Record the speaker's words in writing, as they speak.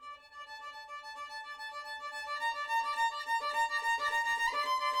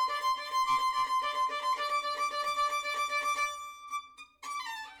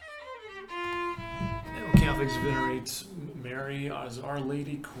Catholics venerate Mary as Our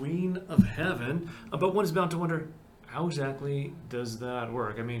Lady, Queen of Heaven, but one is bound to wonder, how exactly does that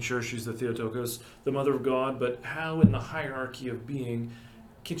work? I mean, sure, she's the Theotokos, the Mother of God, but how in the hierarchy of being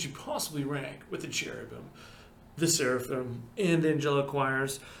can she possibly rank with the cherubim, the seraphim, and the angelic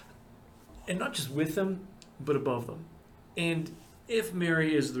choirs, and not just with them, but above them? And if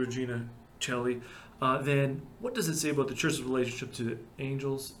Mary is the Regina Coeli, then what does it say about the Church's relationship to the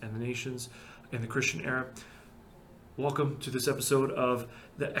angels and the nations and the Christian era? Welcome to this episode of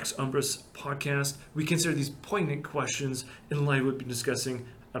the Ex Umbris podcast. We consider these poignant questions in light of what we've been discussing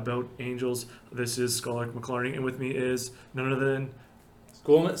about angels. This is Scholar McClarney, and with me is none other than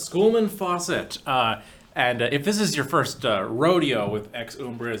Schoolman Fawcett. And if this is your first rodeo with Ex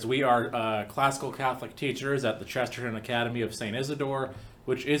Umbris, we are classical Catholic teachers at the Chesterton Academy of St. Isidore,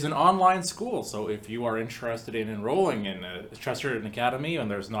 which is an online school. So if you are interested in enrolling in the Chesterton Academy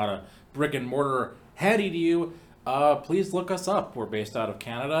and there's not a brick and mortar handy to you, please look us up. We're based out of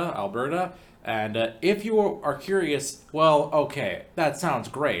Canada, Alberta. And if you are curious, well, okay, that sounds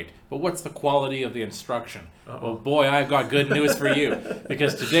great, but what's the quality of the instruction? Well, boy, I've got good news for you,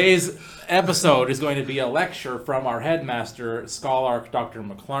 because today's episode is going to be a lecture from our headmaster, Scholar Dr.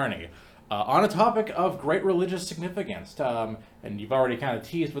 McClarney, on a topic of great religious significance. And you've already kind of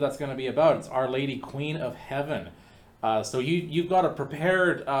teased what that's going to be about. It's Our Lady, Queen of Heaven. So you've got a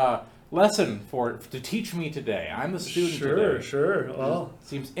prepared lesson to teach me today. I'm the student today. Sure. Well,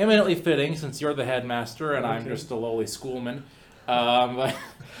 seems eminently fitting since you're the headmaster and I'm just a lowly schoolman.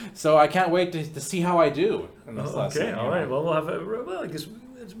 So I can't wait to see how I do in this lesson. Okay, all right. Well, we'll have I guess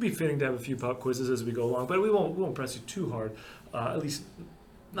it'd be fitting to have a few pop quizzes as we go along, but we won't press you too hard. At least.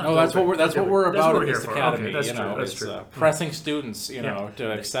 No, that's what we're about at this academy. Okay, that's you know, true. That's it's true. Pressing students,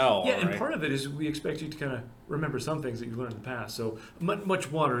 to excel. Yeah, and right? part of it is we expect you to kind of remember some things that you've learned in the past. So much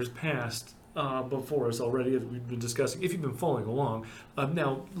water has passed before us already, as we've been discussing, if you've been following along.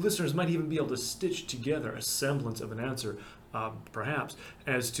 Now, listeners might even be able to stitch together a semblance of an answer, perhaps,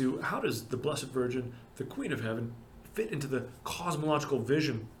 as to how does the Blessed Virgin, the Queen of Heaven, fit into the cosmological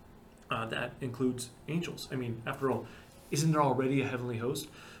vision that includes angels. I mean, after all, isn't there already a heavenly host?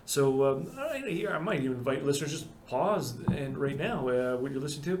 So I might even invite listeners just pause and right now what you're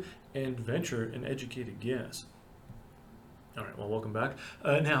listening to and venture an educated guess. All right, well, welcome back.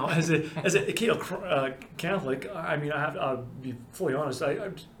 Now, as a Catholic, I mean, I'll be fully honest,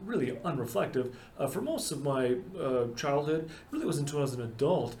 I'm really unreflective. For most of my childhood, it really wasn't until I was an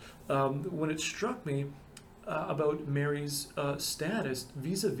adult when it struck me about Mary's status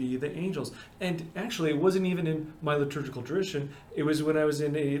vis-a-vis the angels. And actually, it wasn't even in my liturgical tradition. It was when I was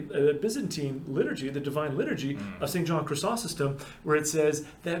in a Byzantine liturgy, the Divine Liturgy of St. John Chrysostom, where it says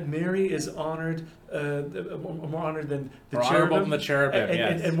that Mary is honored, more honored than the more cherubim. Honorable than the cherubim,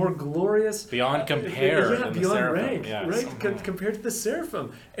 yes. And more glorious. Beyond compare. Beyond seraphim, rank, yes. right? Compared to the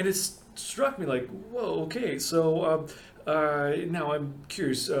seraphim. And it struck me like, whoa, okay, so... now I'm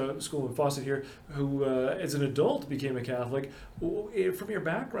curious, Schoolman Fawcett here, who as an adult became a Catholic. From your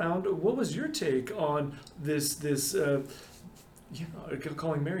background, what was your take on this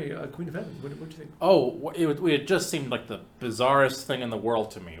calling Mary Queen of Heaven? What do you think? Oh, it just seemed like the bizarrest thing in the world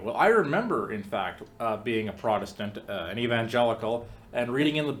to me. Well, I remember, in fact, being a Protestant, an evangelical, and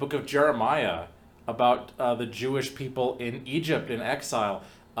reading in the book of Jeremiah about the Jewish people in Egypt in exile,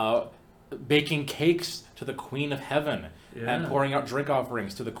 baking cakes to the Queen of Heaven and pouring out drink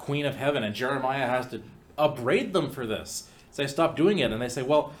offerings to the Queen of Heaven, and Jeremiah has to upbraid them for this. So they stop doing it, and they say,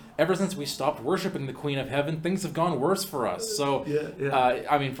 well, ever since we stopped worshiping the Queen of Heaven, things have gone worse for us. So,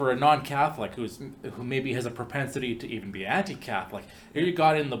 I mean, for a non-Catholic who maybe has a propensity to even be anti-Catholic, here you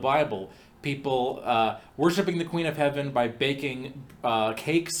got in the Bible people worshiping the Queen of Heaven by baking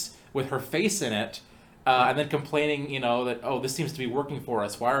cakes with her face in it, and then complaining, that, oh, this seems to be working for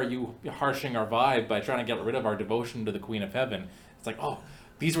us. Why are you harshing our vibe by trying to get rid of our devotion to the Queen of Heaven? It's like, oh,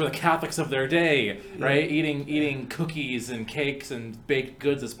 these were the Catholics of their day, right? Eating cookies and cakes and baked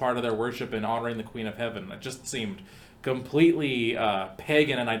goods as part of their worship and honoring the Queen of Heaven. It just seemed completely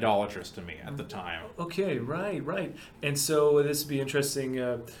pagan and idolatrous to me at the time. Okay, right. And so this would be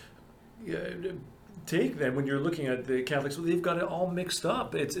interesting take then when you're looking at the Catholics. Well, they've got it all mixed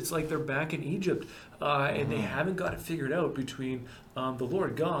up. It's like they're back in Egypt, and they haven't got it figured out between the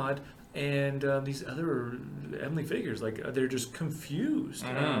Lord God and these other heavenly figures. Like they're just confused,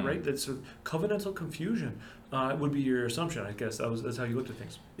 right? That sort of covenantal confusion would be your assumption, I guess. That's how you looked at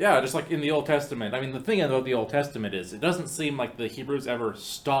things. Yeah, just like in the Old Testament. I mean, the thing about the Old Testament is it doesn't seem like the Hebrews ever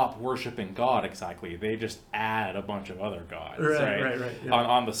stop worshiping God exactly. They just add a bunch of other gods, right? Yeah.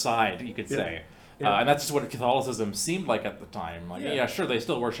 On the side, you could say. Yeah. And that's just what Catholicism seemed like at the time. Like, Yeah. yeah, sure, they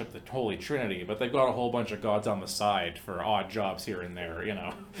still worship the Holy Trinity, but they've got a whole bunch of gods on the side for odd jobs here and there,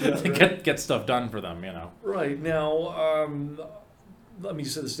 Yeah, to right. get stuff done for them. Right now, let me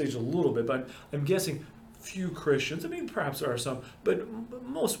set the stage a little bit, but I'm guessing few Christians, I mean, perhaps there are some, but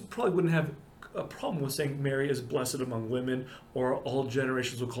most probably wouldn't have a problem with saying Mary is blessed among women, or all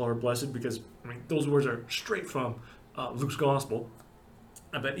generations will call her blessed, because I mean those words are straight from Luke's gospel.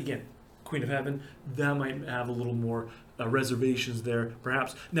 But again, Queen of Heaven, that might have a little more reservations there,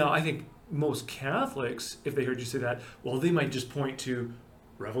 perhaps. Now, I think most Catholics, if they heard you say that, well, they might just point to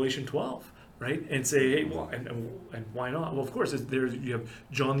Revelation 12, right? And say, hey, well, and why not? Well, of course, there you have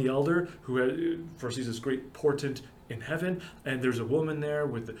John the Elder, who foresees this great portent in heaven, and there's a woman there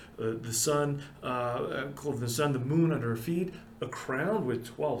with the sun, clothed in the sun, the moon under her feet, a crown with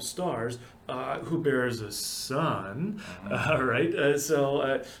 12 stars, who bears a son, right?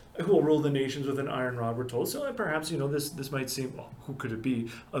 Who will rule the nations with an iron rod, we're told. So perhaps, this might seem, well, who could it be?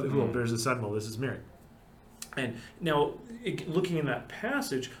 Who bears a son? Well, this is Mary. And now, looking in that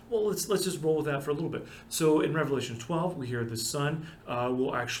passage, well, let's just roll with that for a little bit. So in Revelation 12, we hear the Son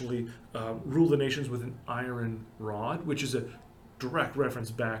will actually rule the nations with an iron rod, which is a direct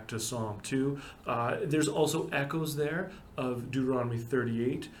reference back to Psalm 2. There's also echoes there of Deuteronomy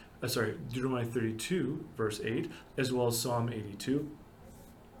 32, verse 8, as well as Psalm 82.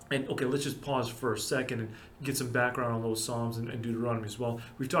 And okay, let's just pause for a second and get some background on those Psalms and Deuteronomy as well.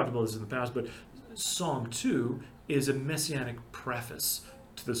 We've talked about this in the past, but Psalm 2 is a messianic preface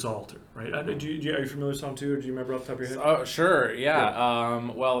to the Psalter, right? Are you familiar with Psalm 2, or do you remember off the top of your head? Oh, sure, yeah.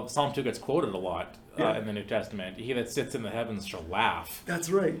 Well, Psalm 2 gets quoted a lot Yeah. in the New Testament. He that sits in the heavens shall laugh. That's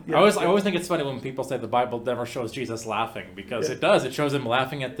right. I always think it's funny when people say the Bible never shows Jesus laughing, because it does. It shows him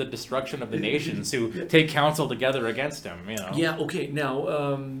laughing at the destruction of the nations who take counsel together against him. Yeah. Okay.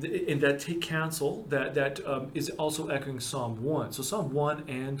 Now, in that take counsel, that is also echoing Psalm 1. So Psalm 1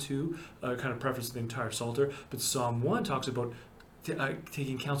 and 2 kind of preface the entire Psalter, but Psalm 1 talks about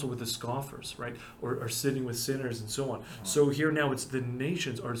taking counsel with the scoffers, right, or sitting with sinners and so on. So here now it's the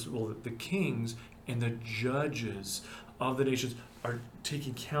nations, or well, the kings and the judges of the nations are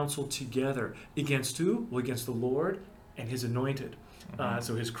taking counsel together against who? Well, against the Lord and His anointed.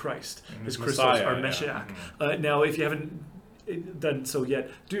 So His Christ, His Christos, Messiah, our yeah. Meshiach. Now, if you haven't done so yet,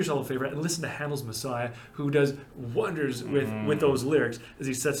 do yourself a favor and listen to Handel's Messiah, who does wonders with those lyrics as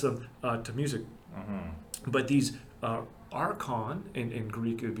he sets them to music. But these archon, in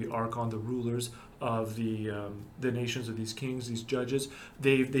Greek it would be archon, the rulers of the nations, of these kings, these judges,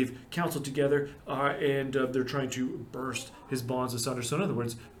 they've counseled together and they're trying to burst his bonds asunder. So in other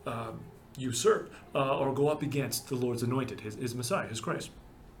words, usurp or go up against the Lord's anointed, his Messiah, his Christ.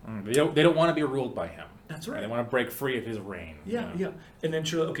 They don't want to be ruled by him. That's right. They want to break free of his reign. Yeah. And then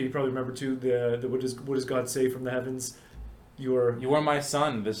sure, okay, you probably remember too the what does God say from the heavens? You are my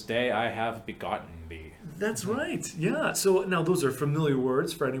son. This day I have begotten thee. That's right. Yeah. So now those are familiar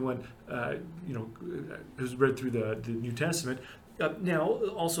words for anyone who's read through the New Testament. Now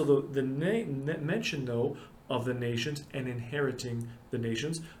also the mention though of the nations and inheriting the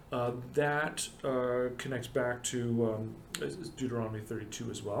nations that connects back to Deuteronomy 32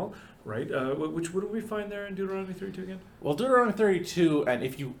 as well, right? What do we find there in Deuteronomy 32 again? Well, Deuteronomy 32, and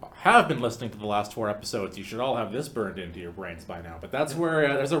if you have been listening to the last 4 episodes, you should all have this burned into your brains by now. But that's where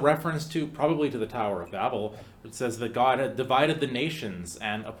there's a reference probably to the Tower of Babel. It says that God had divided the nations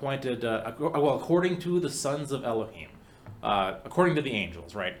and appointed, according to the sons of Elohim, according to the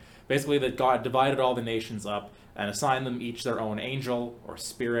angels, right? Basically, that God divided all the nations up and assigned them each their own angel or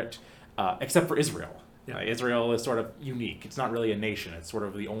spirit, except for Israel. Yeah. Israel is sort of unique. It's not really a nation. It's sort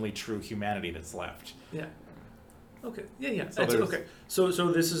of the only true humanity that's left. Yeah. Okay. Yeah. So Okay. So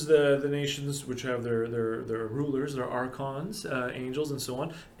this is the nations which have their rulers, their archons, angels, and so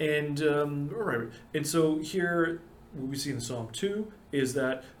on. And all right. And so here, what we see in Psalm 2 is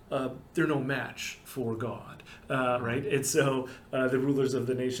that they're no match for God, right? And so the rulers of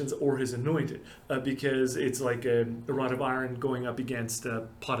the nations or His anointed, because it's like a rod of iron going up against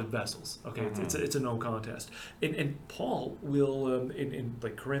potted vessels. Okay, it's a no contest. And Paul will in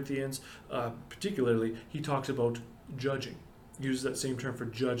like Corinthians, particularly, he talks about judging. Uses that same term for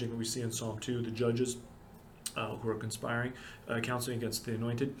judging that we see in Psalm 2. The judges who are conspiring, counseling against the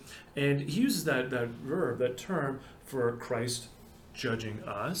anointed, and he uses that verb, that term for Christ judging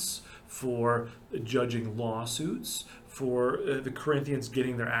us, for judging lawsuits, for the Corinthians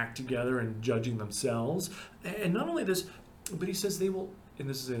getting their act together and judging themselves. And not only this, but he says they will, and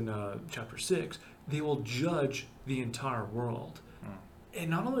this is in chapter 6, they will judge the entire world. And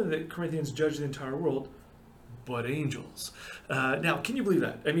not only that Corinthians judge the entire world, but angels. Now, can you believe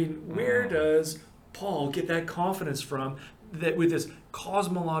that? I mean, where does Paul get that confidence from? That with this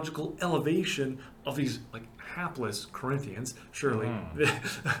cosmological elevation of these like hapless Corinthians, surely.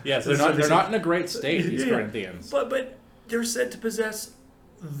 Yes, they're not in a great state, these Corinthians. But they're said to possess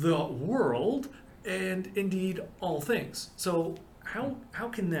the world and indeed all things. So how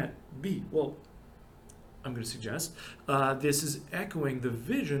can that be? Well, I'm going to suggest this is echoing the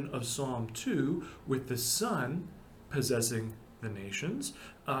vision of Psalm 2 with the Son possessing the nations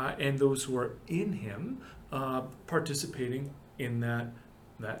and those who are in him participating in that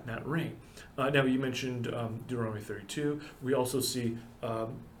reign. Now, you mentioned Deuteronomy 32. We also see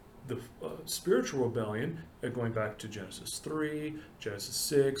the spiritual rebellion going back to Genesis 3, Genesis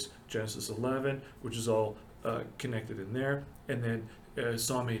 6, Genesis 11, which is all connected in there. And then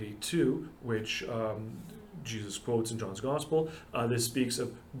Psalm 82, which Jesus quotes in John's Gospel. This speaks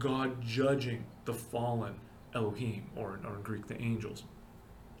of God judging the fallen Elohim, or in Greek, the angels,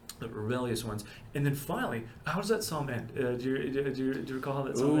 the rebellious ones. And then finally, how does that psalm end? Do you recall how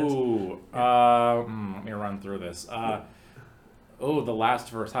that psalm ends? Let me run through this. The last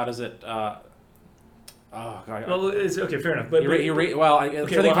verse. How does it? Oh God. Well, it's okay. Fair enough. But I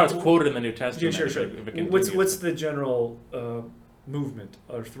think how it's quoted in the New Testament. Yeah, sure. What's the general movement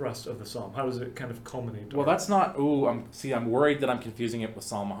or thrust of the psalm? How does it kind of culminate? Well, that's not. I'm worried that I'm confusing it with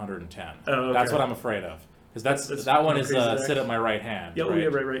Psalm 110. Oh, okay. That's what I'm afraid of. Because that one is sit at my right hand. Yeah, right?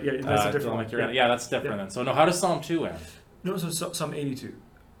 Right. Yeah, that's a different one. Yeah, that's different then. So, no, how does Psalm 2 end? No, so Psalm 82.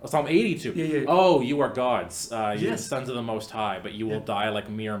 Oh, Psalm 82? Yeah. Oh, you are gods. You Yes. sons of the Most High, but you will die like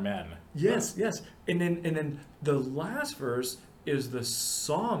mere men. Yes. And then the last verse is the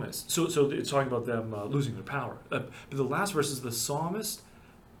psalmist. So it's talking about them losing their power. But the last verse is the psalmist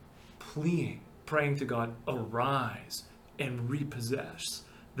praying to God, arise and repossess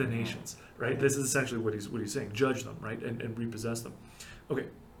the nations. Right? This is essentially what he's saying. Judge them, right? And repossess them. Okay.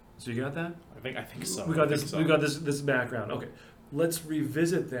 So you got that? I think so. We got this background. Okay. Let's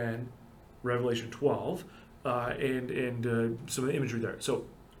revisit then Revelation 12 and some of the imagery there. So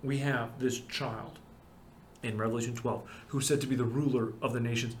we have this child in Revelation 12 who's said to be the ruler of the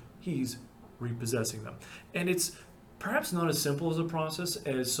nations. He's repossessing them. And it's perhaps not as simple as a process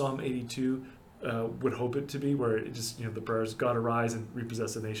as Psalm 82 would hope it to be, where it just, the prayers, God arise and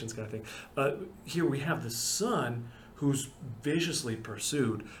repossess the nations kind of thing. Here we have the Son who's viciously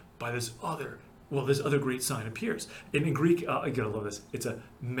pursued by this other great sign appears. And in Greek, I gotta love this, it's a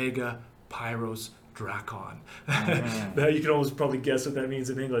mega pyros drakon. Now you can almost probably guess what that means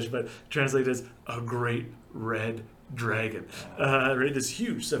in English, but translated as a great red dragon. Right, this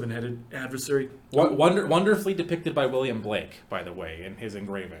huge seven-headed adversary. Wonderfully depicted by William Blake, by the way, in his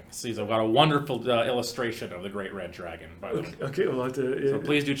engravings. He's got a wonderful illustration of the great red dragon, by the way. Okay, we'll have to... So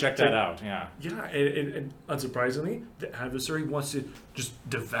please do check that out, yeah. Yeah, and unsurprisingly, the adversary wants to just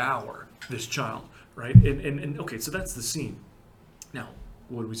devour this child, right? And okay, so that's the scene. Now,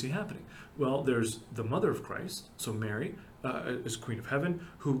 what do we see happening? Well, there's the mother of Christ, so Mary, is Queen of Heaven,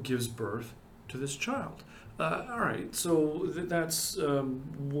 who gives birth to this child. All right, so that's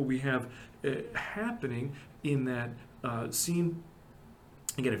what we have happening in that scene.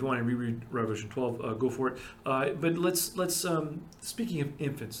 Again, if you want to reread Revelation 12, go for it. But let's speaking of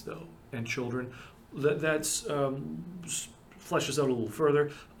infants, though, and children, that's flesh this out a little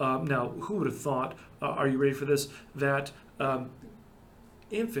further. Now, who would have thought, are you ready for this, that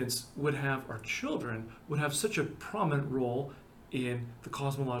infants would have, or children would have such a prominent role in the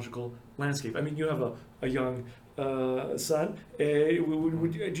cosmological landscape? I mean, you have a young son.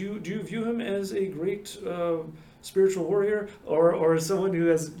 Do you view him as a great spiritual warrior, or someone who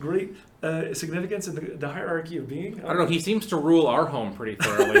has great significance in the hierarchy of being? I don't know. He seems to rule our home pretty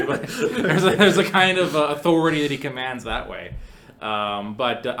thoroughly, but there's a kind of authority that he commands that way.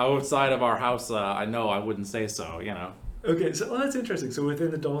 But outside of our house, I wouldn't say so. Okay, so that's interesting. So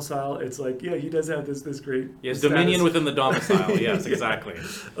within the domicile, it's like, yeah, he does have this great... Yes, status. Dominion within the domicile. Yes, exactly.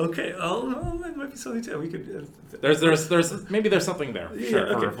 Okay, that might be something too. We could... there's something there,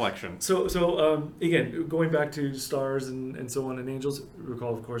 sure, for reflection. So again, going back to stars and so on and angels,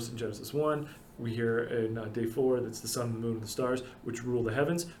 recall, of course, in Genesis 1, we hear in day 4, that's the sun, the moon, and the stars, which rule the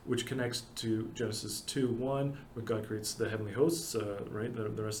heavens, which connects to Genesis 2:1, when God creates the heavenly hosts, right,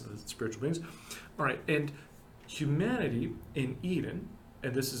 the rest of the spiritual beings. All right, and humanity in Eden,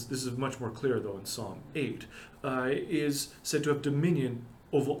 and this is much more clear though in Psalm 8, is said to have dominion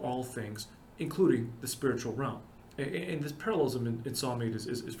over all things, including the spiritual realm. And this parallelism in Psalm 8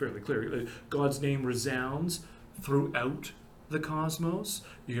 is fairly clear. God's name resounds throughout the cosmos.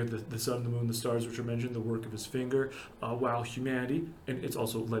 You have the sun, the moon, the stars, which are mentioned, the work of his finger, while humanity, and it's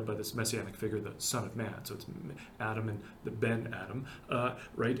also led by this messianic figure, the Son of Man. So it's Adam and the Ben Adam,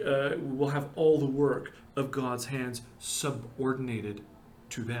 right? Will have all the work of God's hands subordinated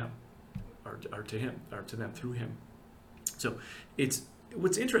to them, or to him, or to them through him. So it's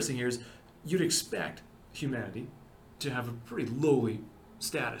what's interesting here is you'd expect humanity to have a pretty lowly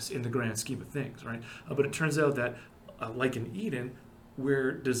status in the grand scheme of things, right? But it turns out that, like in Eden,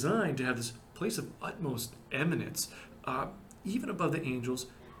 we're designed to have this place of utmost eminence, even above the angels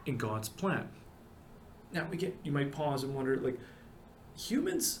in God's plan. Now, again, you might pause and wonder, like,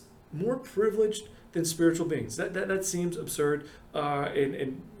 humans more privileged than spiritual beings? That seems absurd,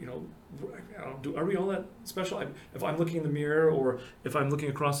 and you know, are we all that special? If I'm looking in the mirror, or if I'm looking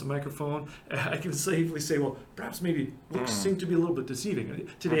across the microphone, I can safely say, well, perhaps maybe looks seem to be a little bit deceiving.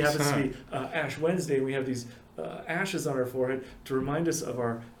 Today happens to be Ash Wednesday, and we have these ashes on our forehead to remind us of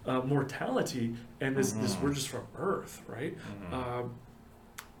our mortality, and this we're just from Earth, right?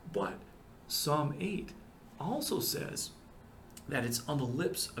 But Psalm 8 also says that it's on the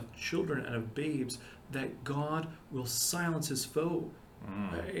lips of children and of babes that God will silence his foe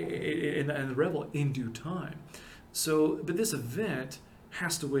and the rebel in due time. So, but this event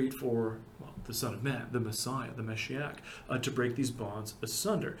has to wait for, well, the Son of Man, the Messiah, the Mashiach, to break these bonds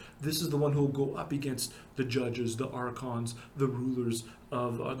asunder. This is the one who will go up against the judges, the archons, the rulers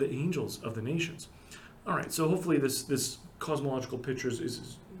of the angels of the nations. All right, so hopefully this cosmological picture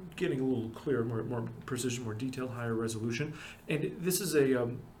is getting a little clearer, more precision, more detail, higher resolution. And this is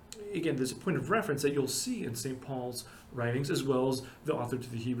again, there's a point of reference that you'll see in St. Paul's writings, as well as the author to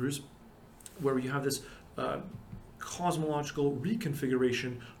the Hebrews, where we have this cosmological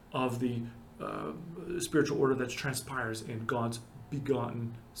reconfiguration of the spiritual order that transpires in God's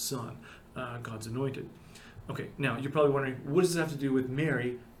begotten Son, God's anointed. Okay, now you're probably wondering, what does this have to do with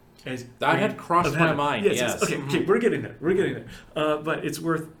Mary? As that had crossed my mind. Yes. Okay, we're getting there. But it's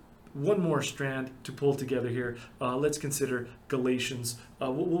worth one more strand to pull together here. Let's consider Galatians.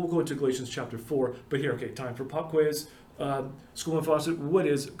 We'll go into Galatians chapter 4. But here, okay, time for pop quiz. School and Fawcett, what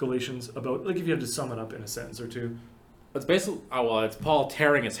is Galatians about? Like, if you had to sum it up in a sentence or two. It's basically, it's Paul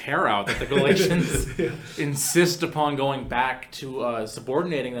tearing his hair out that the Galatians insist upon going back to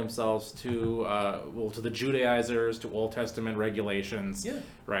subordinating themselves to to the Judaizers, to Old Testament regulations,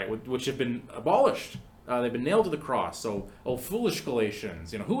 right, which have been abolished. They've been nailed to the cross. So, foolish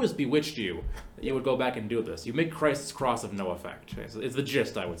Galatians, who has bewitched you that you would go back and do this? You make Christ's cross of no effect. It's the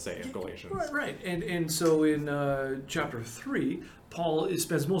gist, I would say, of Galatians. Right. And so in chapter 3, Paul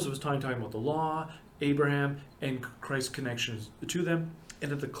spends most of his time talking about the law, Abraham, and Christ's connections to them.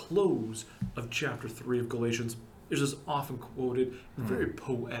 And at the close of chapter 3 of Galatians, there's this often quoted, very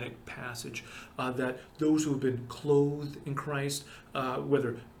poetic passage that those who have been clothed in Christ,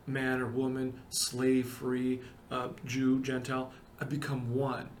 whether man or woman, slave, free, Jew, Gentile, have become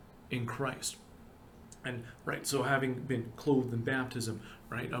one in Christ. And right, so having been clothed in baptism,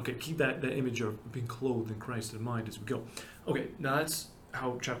 right? Okay, keep that image of being clothed in Christ in mind as we go. Okay, now that's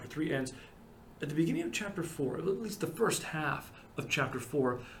how chapter 3 ends. At the beginning of chapter 4, at least the first half of chapter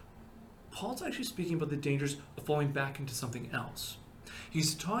 4, Paul's actually speaking about the dangers of falling back into something else.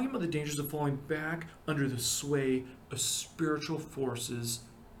 He's talking about the dangers of falling back under the sway of spiritual forces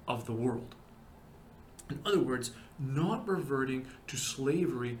of the world. In other words, not reverting to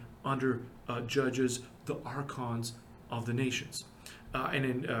slavery under judges, the archons of the nations. And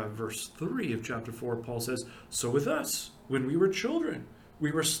in verse 3 of chapter 4, Paul says, "So with us, when we were children,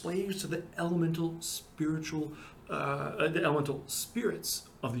 we were slaves to the elemental spirits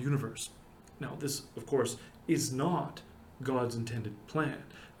of the universe." Now, this, of course, is not God's intended plan,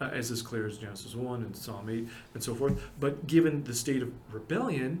 as is clear as Genesis 1 and Psalm 8 and so forth. But given the state of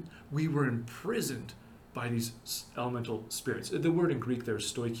rebellion, we were imprisoned by these elemental spirits. The word in Greek there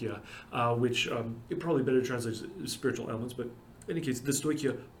is stoichia, which it probably better translates spiritual elements, but in any case, the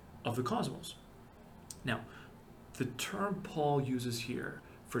stoichia of the cosmos. Now, the term Paul uses here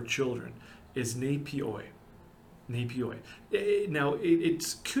for children is nepioi. Nepioi. Now,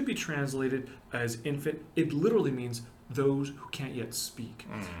 it could be translated as infant. It literally means those who can't yet speak.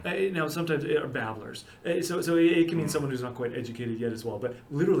 Now, sometimes are babblers. So it can mean someone who's not quite educated yet as well, but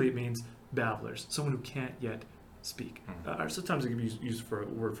literally it means babblers, someone who can't yet speak. Or sometimes it can be used for a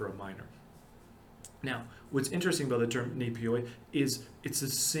word for a minor. Now, what's interesting about the term nepioi is it's the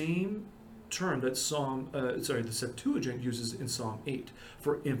same term that the Septuagint uses in Psalm 8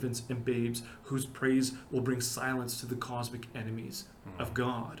 for infants and babes whose praise will bring silence to the cosmic enemies of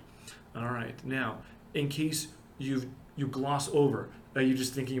God. All right, now, in case you gloss over. You're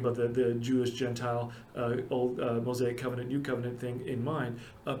just thinking about the Jewish Gentile old Mosaic covenant, New Covenant thing in mind.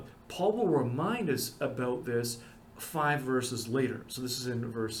 Paul will remind us about this 5 verses later. So this is in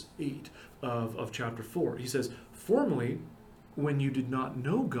verse 8 of chapter 4. He says, "Formerly, when you did not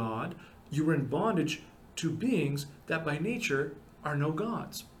know God, you were in bondage to beings that by nature are no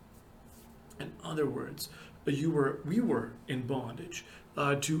gods." In other words, we were in bondage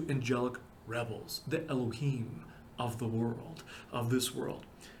to angelic rebels, the Elohim of the world, of this world.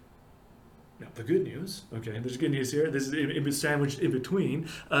 Now, the good news, okay, there's good news here, this is sandwiched in between,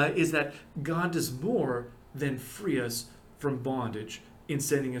 is that God does more than free us from bondage in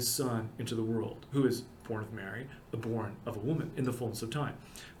sending his Son into the world, who is born of Mary, born of a woman, in the fullness of time.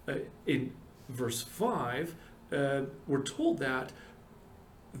 In verse 5, we're told that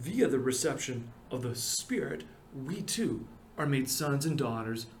via the reception of the Spirit, we too are made sons and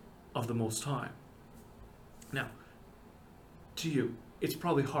daughters of the Most High. Now, to you, it's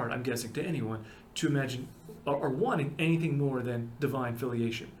probably hard, I'm guessing, to anyone to imagine or wanting anything more than divine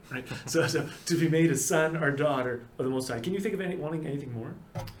filiation, right? So to be made a son or daughter of the Most High. Can you think of wanting anything more?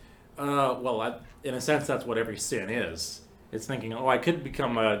 In a sense, that's what every sin is. It's thinking, I could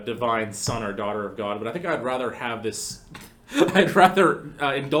become a divine son or daughter of God, but I think I'd rather have this. I'd rather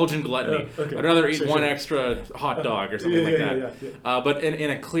indulge in gluttony. Okay. I'd rather eat one extra hot dog or something like that. Yeah. But in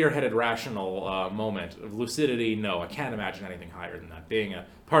a clear-headed, rational moment of lucidity, no, I can't imagine anything higher than that. Being a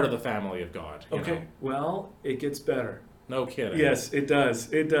part of the family of God. Okay. Know? Well, it gets better. No kidding. Yes, it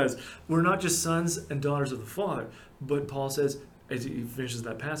does. It does. We're not just sons and daughters of the Father, but Paul says, as he finishes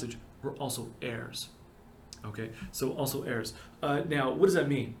that passage, we're also heirs. Okay, so also heirs. Now, what does that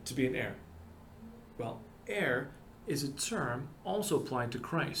mean to be an heir? Well, heir is a term also applied to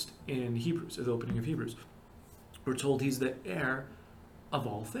Christ in Hebrews, at the opening of Hebrews. We're told he's the heir of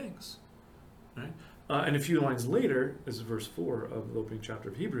all things. Right? And a few lines later, this is verse 4 of the opening chapter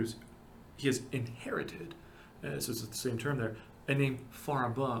of Hebrews, he has inherited, so it's the same term there, a name far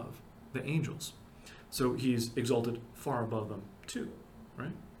above the angels. So he's exalted far above them too,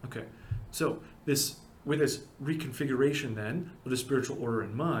 right? Okay, so with this reconfiguration then of the spiritual order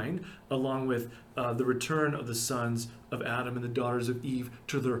in mind, along with the return of the sons of Adam and the daughters of Eve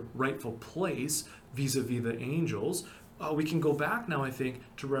to their rightful place vis-a-vis the angels, we can go back now, I think,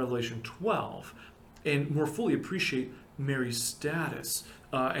 to Revelation 12 and more fully appreciate Mary's status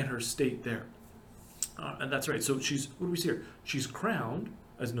and her state there. And that's right. So what do we see here? She's crowned,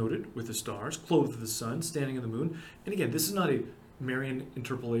 as noted, with the stars, clothed with the sun, standing in the moon. And again, this is not a Marian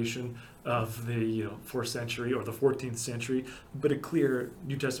interpolation of the 4th century or the 14th century, but a clear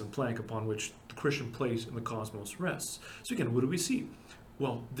New Testament plank upon which the Christian place in the cosmos rests. So again, what do we see?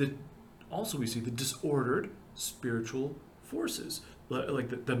 Well, also we see the disordered spiritual forces,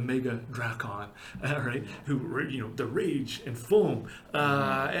 like the mega drakon, right? Who the rage and foam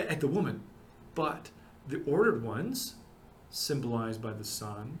at the woman, but the ordered ones, symbolized by the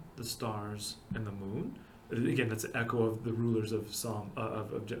sun, the stars, and the moon. Again, that's an echo of the rulers of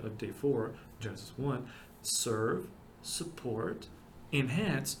of day 4, Genesis 1. Serve, support,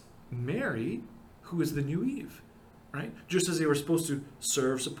 enhance Mary, who is the new Eve, right? Just as they were supposed to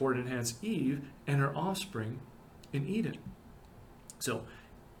serve, support, and enhance Eve and her offspring in Eden. So,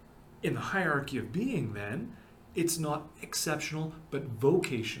 in the hierarchy of being, then, it's not exceptional but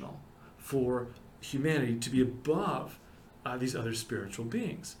vocational for humanity to be above these other spiritual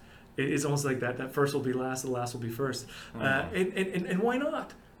beings. It's almost like that first will be last, the last will be first. And why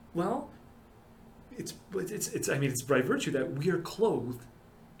not? Well, it's by virtue that we are clothed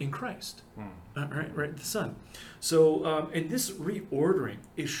in Christ, right, the Son. So, and this reordering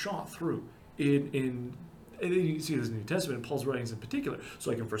is shot through in you see this in the New Testament, in Paul's writings in particular. So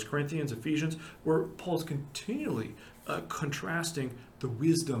like in 1 Corinthians, Ephesians, where Paul's continually contrasting the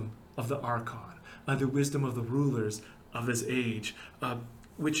wisdom of the archon, the wisdom of the rulers of this age,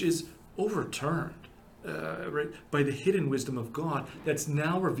 which is overturned right, by the hidden wisdom of God that's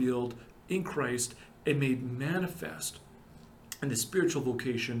now revealed in Christ and made manifest in the spiritual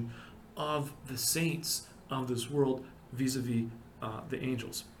vocation of the saints of this world vis-a-vis the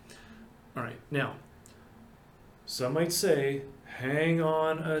angels. All right, now, some might say, hang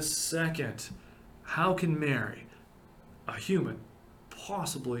on a second. How can Mary, a human,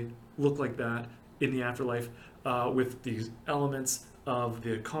 possibly look like that in the afterlife with these elements of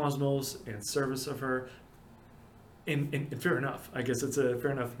the cosmos and service of her? And fair enough. I guess it's a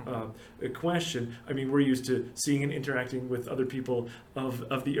fair enough question. I mean, we're used to seeing and interacting with other people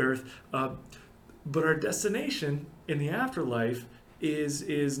of the earth. But our destination in the afterlife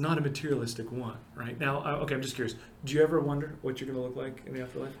is not a materialistic one, right? Now, okay, I'm just curious. Do you ever wonder what you're going to look like in the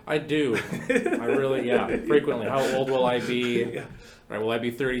afterlife? I do. I really, frequently. How old will I be? Yeah. Right, will I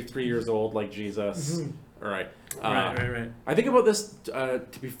be 33 years old like Jesus? Mm-hmm. All right. Right. I think about this,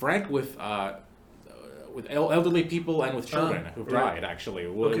 to be frank, with elderly people and with children who've died, actually.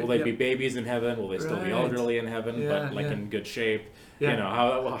 Will they be babies in heaven? Will they still be elderly in heaven, but in good shape? Yeah. You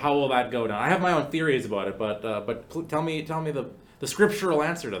know, how will that go down? I have my own theories about it, but tell me the scriptural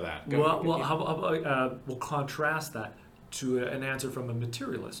answer to that. How about we'll contrast that to an answer from a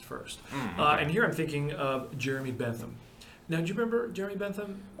materialist first. Okay. And here I'm thinking of Jeremy Bentham. Now, do you remember Jeremy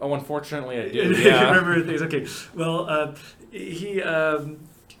Bentham? Oh, unfortunately, I do. You Yeah. remember things? Okay. Well,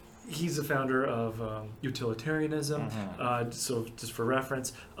 he's the founder of utilitarianism. So just for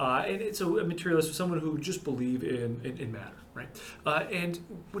reference, and it's a materialist, someone who just believe in matter, right? And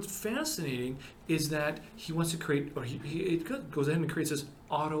what's fascinating is that he wants to create, or he goes ahead and creates this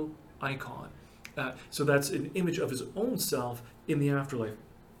auto icon. So that's an image of his own self in the afterlife,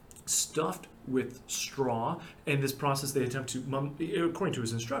 stuffed with straw, and this process they attempt to, according to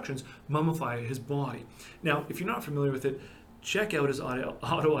his instructions, mummify his body. Now, if you're not familiar with it, check out his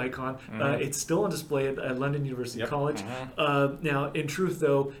auto icon. It's still on display at London University College. Now, in truth,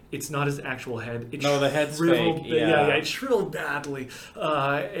 though, it's not his actual head. The head's shriveled, fake. It's shriveled badly.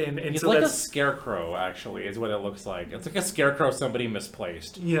 And it's so like that's a scarecrow, actually, is what it looks like. It's like a scarecrow somebody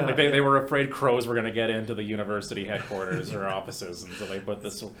misplaced. Yeah. Like they were afraid crows were going to get into the university headquarters or offices, and so they put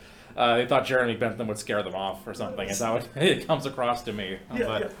this. They thought Jeremy Bentham would scare them off or something. Is that what it comes across to me?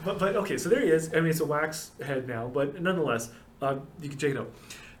 But okay, so there he is. I mean, it's a wax head now, but nonetheless, you can check it out.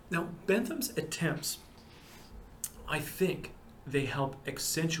 Now, Bentham's attempts, I think, they help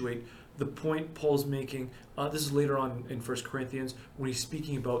accentuate the point Paul's making. This is later on in 1 Corinthians when he's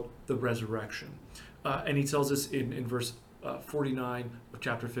speaking about the resurrection. And he tells us in verse 49 of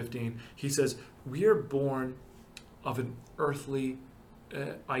chapter 15, he says, we are born of an earthly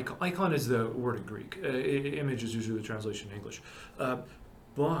icon. Icon is the word in Greek. Image is usually the translation in English.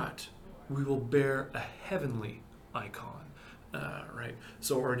 But we will bear a heavenly icon. Right?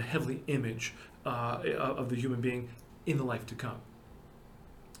 So, or a heavenly image of the human being in the life to come.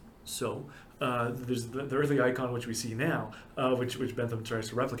 So, there's the earthly icon which we see now, which Bentham tries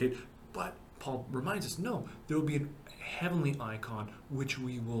to replicate, but Paul reminds us, no, there will be a heavenly icon which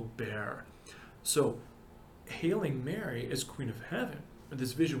we will bear. So, hailing Mary as Queen of Heaven,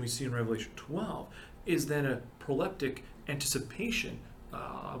 this vision we see in Revelation 12, is then a proleptic anticipation,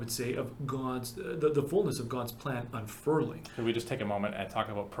 I would say, of God's, the fullness of God's plan unfurling. Could we just take a moment and talk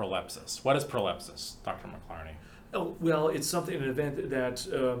about prolepsis? What is prolepsis, Dr. McClarney? Oh, well, it's something, an event that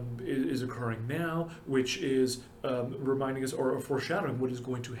is occurring now, which is reminding us or foreshadowing what is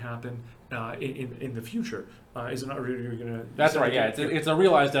going to happen in the future. Is it not really going to? That's right. Yeah, it's a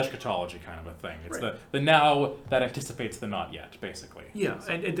realized eschatology kind of a thing. It's right. the now that anticipates the not yet, basically. Yeah,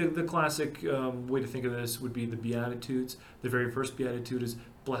 so. And the classic way to think of this would be the Beatitudes. The very first Beatitude is,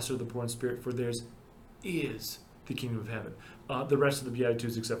 "Blessed are the poor in spirit, for theirs is the kingdom of heaven." The rest of the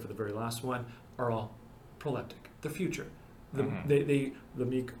Beatitudes, except for the very last one, are all proleptic. The future. The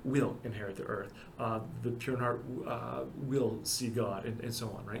meek will inherit the earth. The pure in heart will see God, and so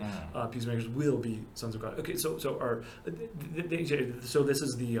on, right? Peacemakers will be sons of God. Okay, so this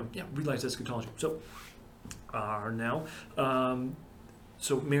is the realized eschatology. So now,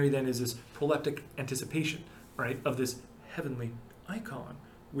 so Mary then is this proleptic anticipation, right, of this heavenly icon,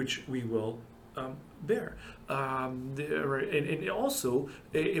 which we will bear. And also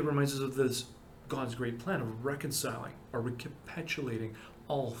it reminds us of this God's great plan of reconciling or recapitulating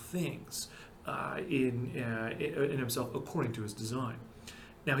all things in himself according to his design.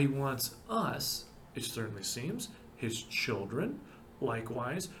 Now he wants us, it certainly seems, his children,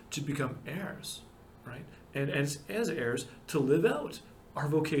 likewise, to become heirs, right? And as heirs, to live out our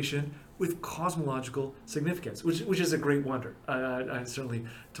vocation with cosmological significance, which is a great wonder, certainly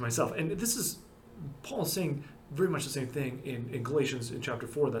to myself. And this is Paul saying very much the same thing in Galatians in chapter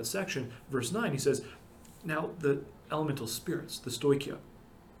 4, that section, verse 9. He says, now the elemental spirits, the stoichia,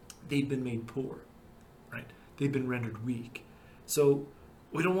 they've been made poor, right? They've been rendered weak. So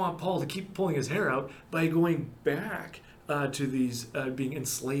we don't want Paul to keep pulling his hair out by going back to these being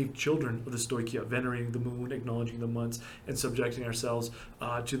enslaved children of the stoichia, venerating the moon, acknowledging the months, and subjecting ourselves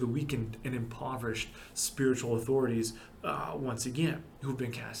to the weakened and impoverished spiritual authorities once again, who've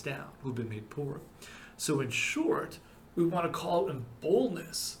been cast down, who've been made poor. So in short, we want to call in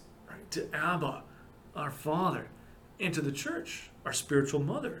boldness, right, to Abba, our Father, and to the church, our spiritual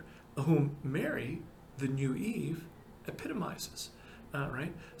mother, whom Mary, the new Eve, epitomizes,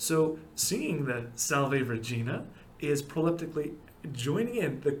 right? So singing the Salve Regina is proleptically joining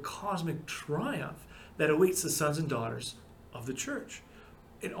in the cosmic triumph that awaits the sons and daughters of the church.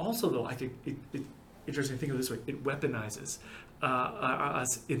 It also, though, I think interesting to think of it this way: it weaponizes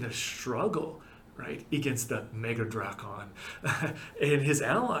us in the struggle, right, against the Megadrakon and his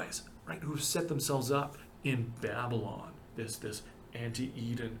allies, right, who set themselves up in Babylon, this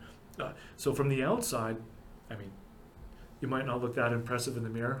anti-Eden. So from the outside, I mean, you might not look that impressive in the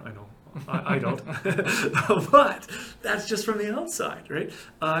mirror. I know. I don't. But that's just from the outside, right?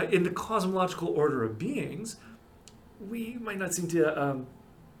 In the cosmological order of beings, we might not seem to,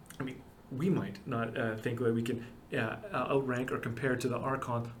 we might not think that we can outrank or compare to the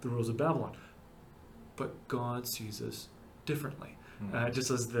Archon, the rulers of Babylon. But God sees us differently. Just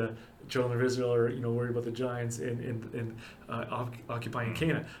as the children of Israel are, worried about the giants in occupying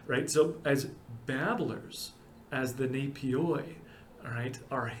Canaan, right? So as babblers, as the Nepioi, right,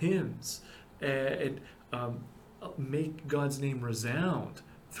 our hymns, and make God's name resound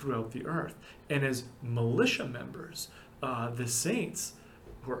throughout the earth. And as militia members, the saints,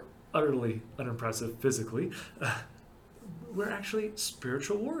 who are utterly unimpressive physically, we're actually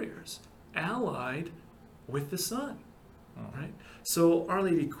spiritual warriors, allied with the Son, right? So Our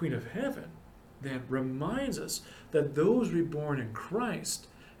Lady, Queen of Heaven, then reminds us that those reborn in Christ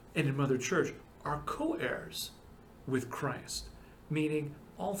and in Mother Church are co-heirs with Christ, meaning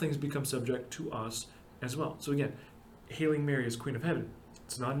all things become subject to us as well. So again, hailing Mary as Queen of Heaven,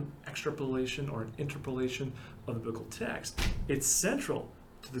 it's not an extrapolation or an interpolation of the biblical text. It's central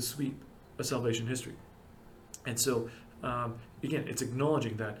to the sweep of salvation history. And so, again, it's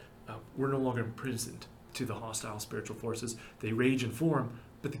acknowledging that we're no longer imprisoned to the hostile spiritual forces. They rage and form,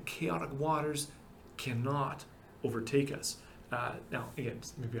 but the chaotic waters cannot overtake us. Now, again,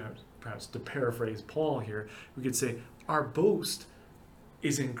 maybe perhaps to paraphrase Paul here, we could say our boast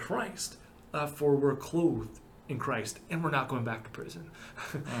is in Christ, for we're clothed in Christ, and we're not going back to prison,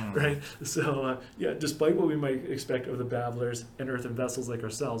 right? So, despite what we might expect of the babblers and earthen vessels like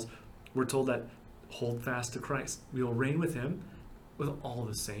ourselves, we're told that hold fast to Christ. We will reign with him, with all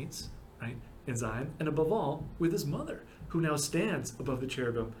the saints, right, in Zion, and above all, with his mother, who now stands above the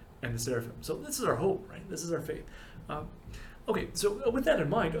cherubim and the seraphim. So this is our hope, right? This is our faith. Okay, so with that in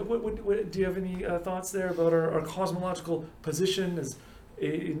mind, do you have any thoughts there about our cosmological position as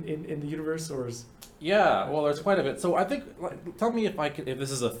in the universe, or is... Yeah, well, there's quite a bit. So I think, tell me if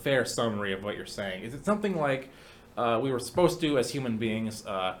this is a fair summary of what you're saying. Is it something like we were supposed to, as human beings,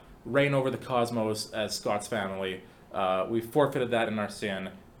 reign over the cosmos as God's family? We forfeited that in our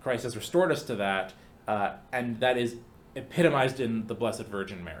sin. Christ has restored us to that, and that is epitomized in the Blessed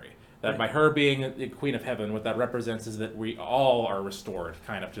Virgin Mary. That by her being the Queen of Heaven, what that represents is that we all are restored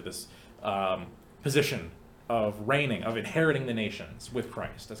kind of to this position of reigning, of inheriting the nations with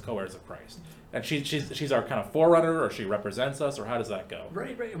Christ, as co-heirs of Christ. And she's our kind of forerunner, or she represents us, or how does that go?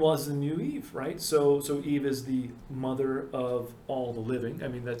 Right. Well, it's the new Eve, right? So Eve is the mother of all the living. I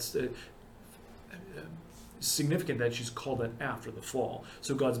mean, that's significant that she's called that after the fall.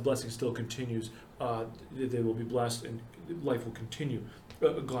 So God's blessing still continues. They will be blessed, and life will continue.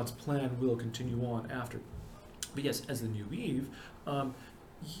 God's plan will continue on after. But yes, as the new Eve,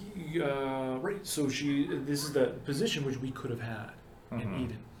 right. So this is the position which we could have had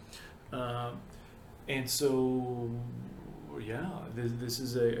in Eden, and so this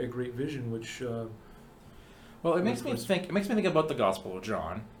is a great vision. Which well, it makes me think. It makes me think about the Gospel of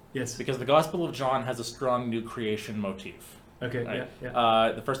John. Yes, because the Gospel of John has a strong new creation motif. Okay. Right?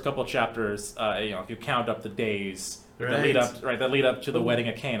 Yeah. The first couple of chapters, if you count up the days right. that lead up to the wedding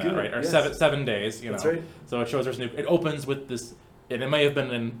at Cana, good. right? Or yes. seven days, That's right. So it shows there's new. It opens with this, and it may have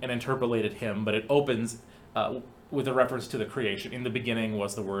been an interpolated hymn, but it opens with a reference to the creation. In the beginning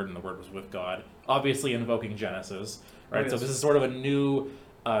was the Word, and the Word was with God. Obviously invoking Genesis, right? Oh, yes. So this is sort of a new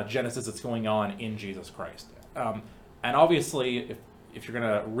Genesis that's going on in Jesus Christ. And obviously, if you're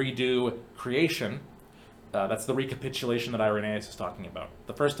going to redo creation, that's the recapitulation that Irenaeus is talking about.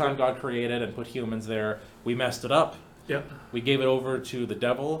 The first time God created and put humans there, we messed it up. Yep. We gave it over to the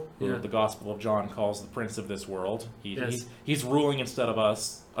devil, who Yeah. the Gospel of John calls the prince of this world. Yes. He's ruling instead of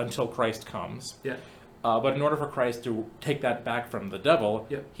us until Christ comes. Yeah. But in order for Christ to take that back from the devil,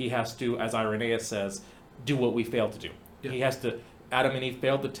 Yep. he has to, as Irenaeus says, do what we failed to do. Yep. He has to. Adam and Eve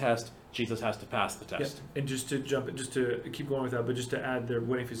failed the test. Jesus has to pass the test. Yeah. And just to keep going with that, but just to add there,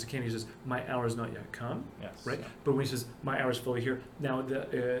 when he Cana, he says, "My hour is not yet come." Yes. Right. Yeah. But when he says, "My hour is fully here," now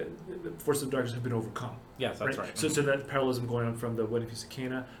the forces of darkness have been overcome. Yes, that's right. So that parallelism going on from the wedding feast of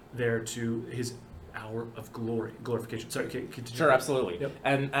Cana there to his hour of glorification. Sorry, continue. Sure, absolutely. Yep.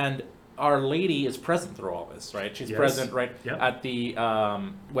 And Our Lady is present through all this, right? She's Yes. present right Yep. at the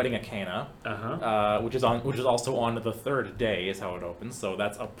wedding at Cana, which is also on the third day, is how it opens. So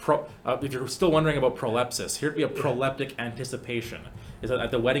that's if you're still wondering about prolepsis, here'd be a proleptic anticipation. Is that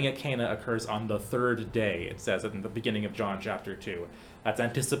at the wedding at Cana occurs on the third day? It says in the beginning of John chapter 2. That's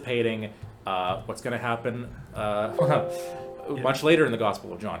anticipating what's going to happen much later in the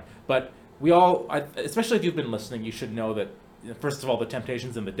Gospel of John. But we all, especially if you've been listening, you should know that, first of all, the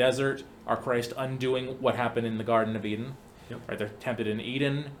temptations in the desert are Christ undoing what happened in the Garden of Eden. Yep. Right, they're tempted in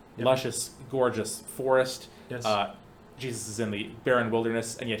Eden, Yep. luscious, gorgeous forest. Yes. Jesus is in the barren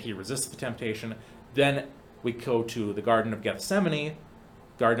wilderness, and yet he resists the temptation. Then we go to the Garden of Gethsemane.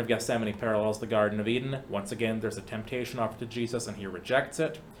 Garden of Gethsemane parallels the Garden of Eden. Once again, there's a temptation offered to Jesus, and he rejects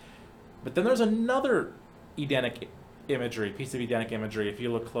it. But then there's another Edenic imagery, piece of Edenic imagery, if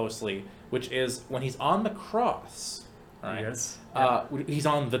you look closely, which is when he's on the cross. Right? Yes. He's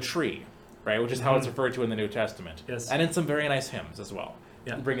on the tree, right? Which is how it's referred to in the New Testament. Yes. And in some very nice hymns as well.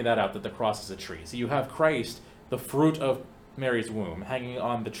 Yeah. Bringing that out, that the cross is a tree. So you have Christ, the fruit of Mary's womb, hanging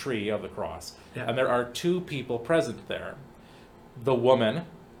on the tree of the cross. Yeah. And there are two people present there. The woman,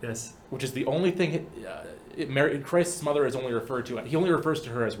 Yes. which is the only thing Christ's mother is only referred to. He only refers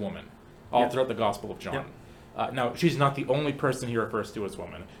to her as woman all Yeah. throughout the Gospel of John. Yeah. Now, she's not the only person he refers to as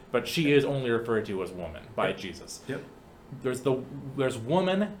woman, but she is only referred to as woman by Yep. Jesus. Yep. There's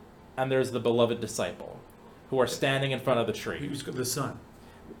woman, and there's the beloved disciple, who are standing in front of the tree. Who's the son?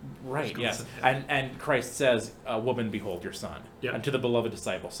 Right. Who's Yes. the son? And Christ says, "Woman, behold your son," Yeah. and to the beloved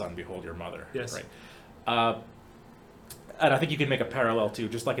disciple, "Son, behold your mother." Yes. Right. And I think you can make a parallel too,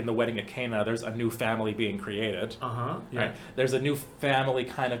 just like in the wedding at Cana, there's a new family being created. Yeah. Right? There's a new family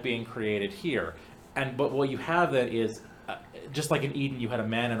kind of being created here, but what you have then is, just like in Eden, you had a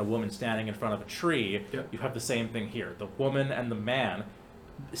man and a woman standing in front of a tree. Yep. You have the same thing here: the woman and the man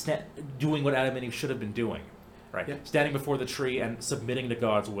doing what Adam and Eve should have been doing, right? Yep. Standing before the tree and submitting to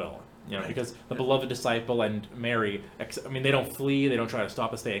God's will. You know, Right. because the Yep. beloved disciple and Mary, they don't flee, they don't try to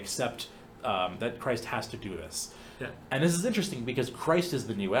stop us, they accept that Christ has to do this. Yeah. And this is interesting because Christ is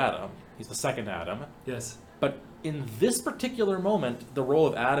the new Adam. He's the second Adam. Yes. But in this particular moment, the role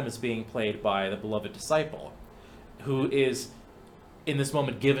of Adam is being played by the beloved disciple, who is, in this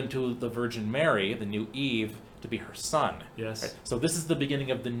moment, given to the Virgin Mary, the new Eve, to be her son. Yes. Right? So this is the beginning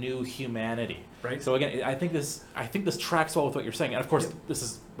of the new humanity. Right. So again, I think this tracks well with what you're saying. And of course, this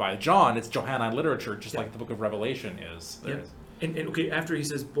is by John. It's Johannine literature, just like the Book of Revelation is. Yeah. And okay, after he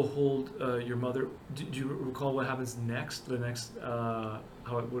says, "Behold your mother," do you recall what happens next? The next, how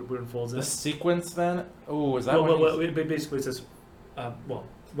it unfolds. The sequence then? Oh, is that Well, basically it says,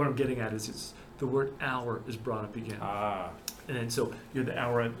 what I'm getting at is it's the word "hour" is brought up again. And then so you're the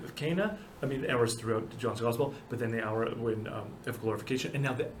hour of Cana. I mean, the hours throughout John's Gospel, but then the hour when of glorification. And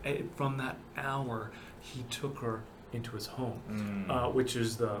now from that hour, he took her into his home, which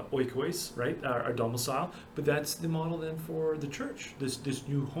is the oikos, right? Our domicile. But that's the model then for the church. This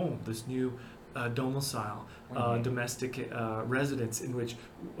new home, this new domicile, domestic residence in which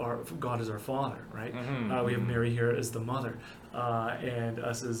God is our Father, right? We have Mary here as the mother, and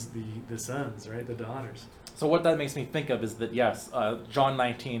us as the sons, right? The daughters. So what that makes me think of is that, yes, John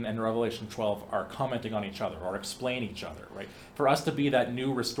 19 and Revelation 12 are commenting on each other or explain each other, right? For us to be that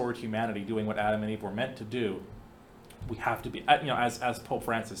new restored humanity doing what Adam and Eve were meant to do, we have to be, as Pope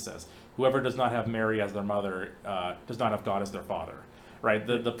Francis says, whoever does not have Mary as their mother does not have God as their father, right?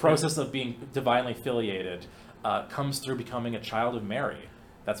 The process of being divinely filiated comes through becoming a child of Mary.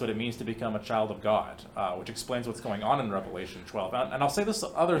 That's what it means to become a child of God, which explains what's going on in Revelation 12. And I'll say this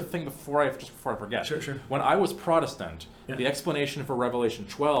other thing before I forget. Sure. When I was Protestant, Yeah. the explanation for Revelation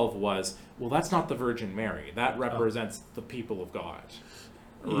 12 was, well, that's not the Virgin Mary. That represents the people of God.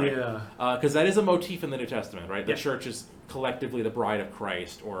 Right? Yeah. Because that is a motif in the New Testament, right? The Yeah. church is collectively the bride of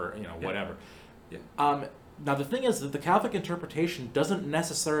Christ, or whatever. Yeah. Now the thing is that the Catholic interpretation doesn't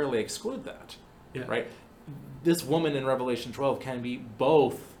necessarily exclude that, Yeah. right? This woman in Revelation 12 can be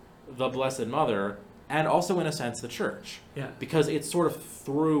both the Blessed Mother and also, in a sense, the Church. Yeah. Because it's sort of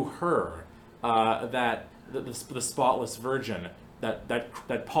through her that the spotless Virgin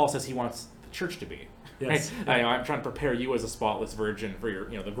that Paul says he wants the Church to be. Yes. Right? I'm trying to prepare you as a spotless virgin for your,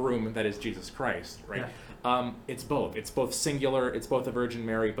 the groom that is Jesus Christ, right? Yeah. It's both. It's both singular. It's both the Virgin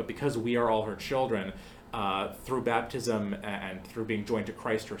Mary, but because we are all her children, through baptism and through being joined to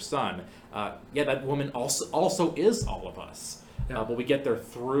Christ, her Son, that woman also is all of us. Yeah. But we get there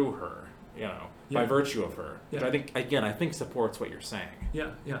through her, by Yeah. virtue of her. Which Yeah. I think supports what you're saying. Yeah.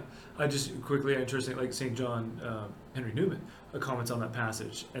 I just quickly, interesting, like St. John Henry Newman comments on that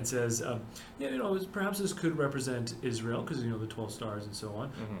passage and says, perhaps this could represent Israel because the 12 stars and so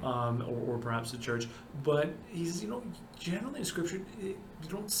on, or perhaps the church. But he says, generally in Scripture, you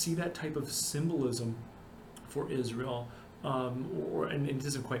don't see that type of symbolism for Israel. And it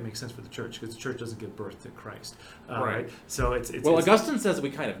doesn't quite make sense for the church because the church doesn't give birth to Christ, right? So it's Augustine says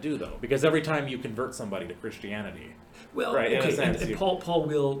we kind of do though, because every time you convert somebody to Christianity, right? Okay, and Paul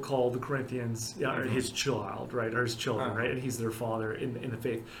will call the Corinthians his child, right, or his children, right, and he's their father in the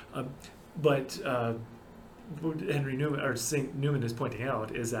faith. But what Henry Newman or Saint Newman is pointing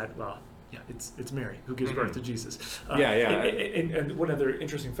out is that it's Mary who gives birth to Jesus. And one other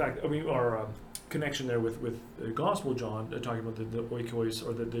interesting fact, our connection there with the Gospel of John, talking about the oikos,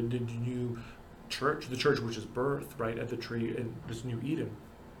 or the new church, the church which is birthed right at the tree in this new Eden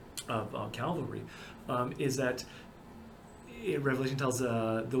of Calvary, is that Revelation tells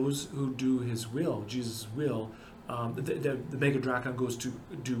those who do His will, Jesus' will, the Megadrakon goes to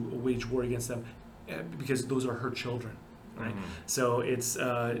wage war against them because those are her children, right? So it's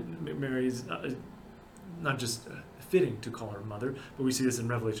Mary's not just fitting to call her mother, but we see this in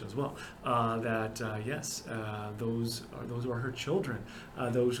Revelation as well. Those are her children,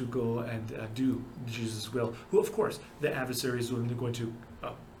 those who go and do Jesus' will. Who, of course, the adversaries are going to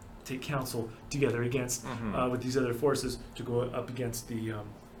take counsel together against with these other forces to go up against the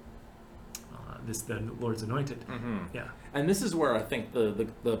Lord's anointed. Yeah, and this is where I think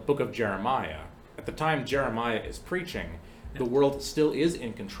the book of Jeremiah, at the time Jeremiah is preaching, the world still is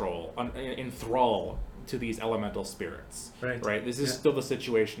in control, in thrall to these elemental spirits, right? This is still the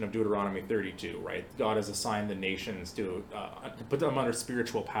situation of Deuteronomy 32, right? God has assigned the nations to put them under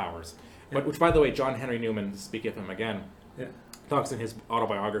spiritual powers, but which, by the way, John Henry Newman, to speak of him again, talks in his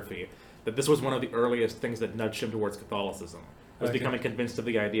autobiography that this was one of the earliest things that nudged him towards Catholicism. Was becoming convinced of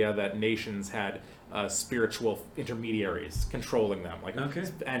the idea that nations had spiritual intermediaries controlling them, like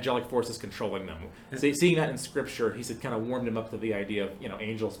angelic forces controlling them. Seeing that in Scripture, he said, kind of warmed him up to the idea of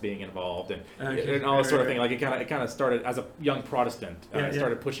angels being involved and all this sort of thing. Like it kind of started as a young Protestant,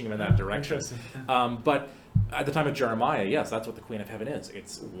 started pushing him in that direction. But at the time of Jeremiah, yes, that's what the Queen of Heaven is.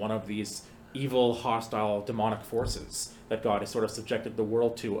 It's one of these evil, hostile, demonic forces that God has sort of subjected the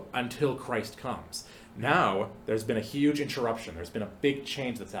world to until Christ comes. Now, there's been a huge interruption. There's been a big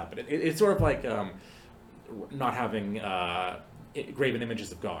change that's happened. It's sort of like not having graven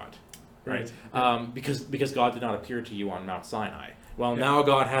images of God, right? Because God did not appear to you on Mount Sinai. Well, now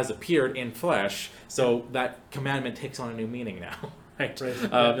God has appeared in flesh, so that commandment takes on a new meaning now, right?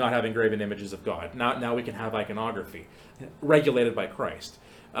 Not having graven images of God. Now we can have iconography, regulated by Christ.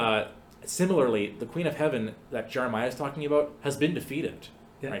 Similarly, the Queen of Heaven that Jeremiah is talking about has been defeated.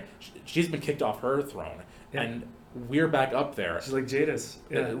 Right? She's been kicked off her throne, and we're back up there. She's like Jadis.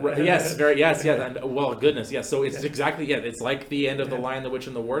 Yes. And goodness, yes. So it's exactly it's like the end of The Lion, the Witch,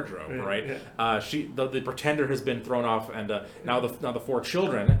 and the Wardrobe, right? The pretender has been thrown off, and now the four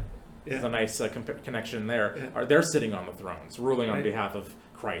children. There's a nice connection there. They're sitting on the thrones, ruling on behalf of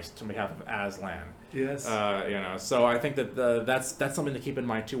Christ, on behalf of Aslan. Yes. So I think that that's something to keep in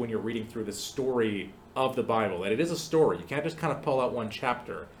mind too when you're reading through the story of the Bible. That it is a story. You can't just kind of pull out one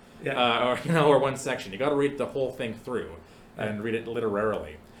chapter, or one section. You got to read the whole thing through and read it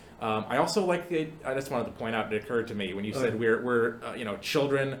literarily. I also like it. I just wanted to point out. It occurred to me when you said we're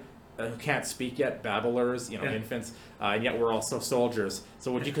children who can't speak yet, babblers, infants, and yet we're also soldiers.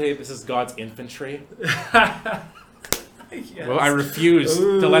 So would you say this is God's infantry? Yes. Well, I refuse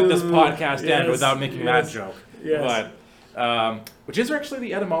to let this podcast end without making that joke. Yes. But which is actually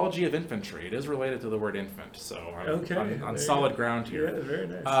the etymology of infantry. It is related to the word infant, so I'm on solid ground here. Yeah, very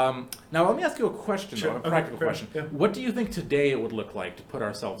nice. Now, let me ask you a question, though, a practical question. Yeah. What do you think today it would look like to put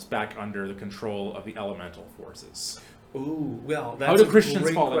ourselves back under the control of the elemental forces? Ooh, well, that's how do Christians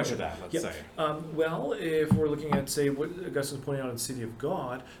great fall question. into that, let's say? Well, if we're looking at, say, what Augustine's pointing out in the City of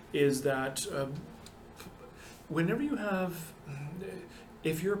God, is that whenever you have,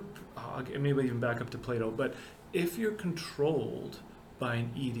 if you're, maybe even back up to Plato, but if you're controlled by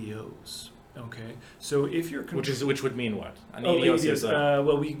an idios, okay, so if you're which would mean what? An idios is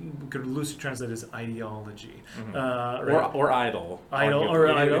well, we could loosely translate as ideology, right? or idol, idol.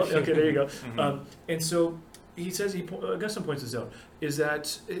 Okay, there you go. And so he says, Augustine points this out, is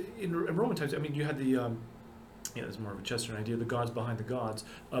that in Roman times, you had the it's more of a Chesterton idea, the gods behind the gods.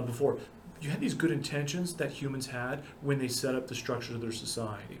 Before, you had these good intentions that humans had when they set up the structure of their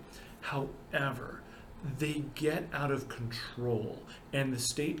society. However, they get out of control, and the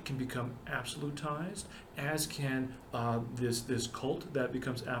state can become absolutized, as can this cult that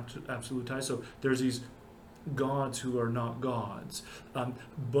becomes absolutized. So there's these gods who are not gods,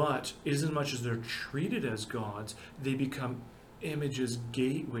 but as much as they're treated as gods, they become images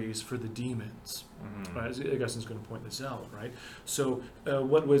gateways for the demons. Right? As Augustine's going to point this out, right? So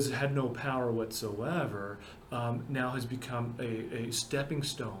what had no power whatsoever now has become a stepping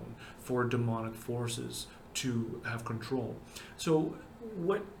stone for demonic forces to have control. So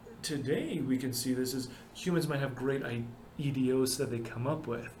what today we can see this is humans might have great ideas that they come up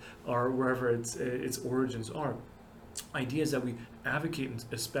with, or wherever its origins are. Ideas that we advocate and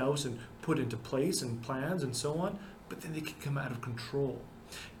espouse and put into place and plans and so on, but then they can come out of control.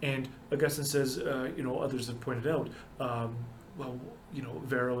 And Augustine says, others have pointed out,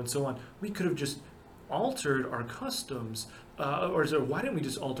 Varro and so on, we could have just altered our customs, or why didn't we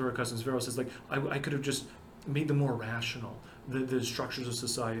just alter our customs? Varro says, I could have just made them more rational, the structures of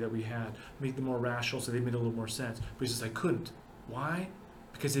society that we had, make them more rational so they made a little more sense. But he says, I couldn't. Why?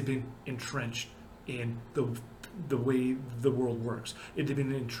 Because they've been entrenched in the way the world works. It had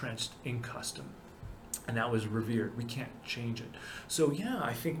been entrenched in custom. And that was revered. We can't change it. So yeah,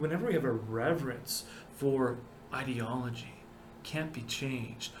 I think whenever we have a reverence for ideology, can't be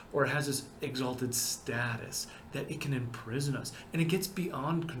changed, or it has this exalted status that it can imprison us, and it gets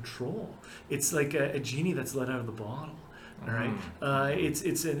beyond control. It's like a genie that's let out of the bottle. All right,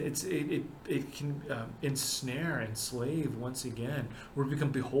 it can ensnare, enslave once again. We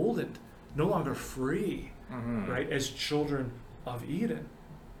become beholden, no longer free, right? As children of Eden,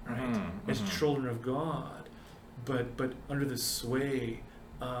 right? As children of God, but under the sway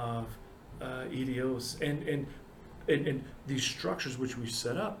of Idios and these structures which we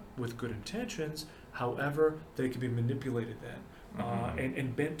set up with good intentions. However, they can be manipulated then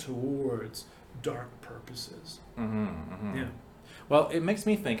and bent towards dark purposes. Yeah. Well, it makes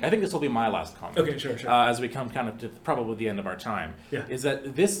me think. I think this will be my last comment. Okay, sure. As we come kind of to probably the end of our time, Yeah. is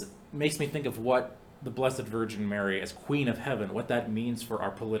that this makes me think of what the Blessed Virgin Mary as Queen of Heaven, what that means for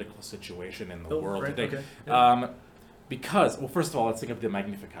our political situation in the world right, today. okay. Yeah. Because, well, first of all, let's think of the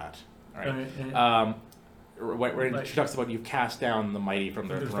Magnificat. Right? Where she talks about you've cast down the mighty from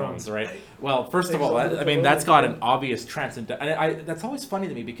their thrones, right? Well, first of all, I mean, that's got an obvious transcendent. And that's always funny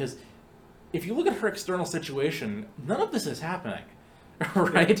to me because if you look at her external situation, none of this is happening.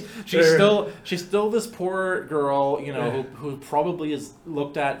 Right? She's still this poor girl, who probably is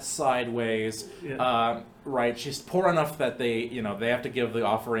looked at sideways. Yeah. Right? She's poor enough that they have to give the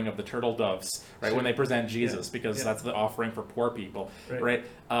offering of the turtle doves, right, when they present Jesus, because that's the offering for poor people, right?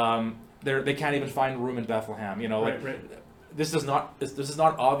 They can't even find room in Bethlehem. Right. This is not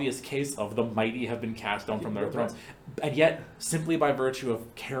obvious case of the mighty have been cast down from their thrones, and yet simply by virtue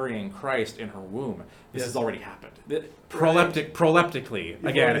of carrying Christ in her womb, this has already happened. Proleptically,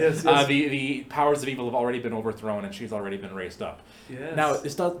 again, the powers of evil have already been overthrown, and she's already been raised up. Yes. Now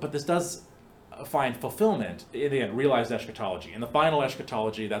this does find fulfillment in the end, realized eschatology. In the final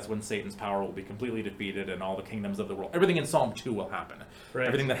eschatology, that's when Satan's power will be completely defeated and all the kingdoms of the world. Everything in Psalm 2 will happen. Right.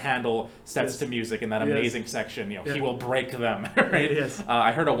 Everything that Handel sets to music in that amazing section, he will break them. Right? Yes.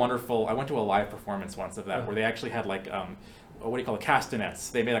 I heard I went to a live performance once of that where they actually had what do you call it, castanets.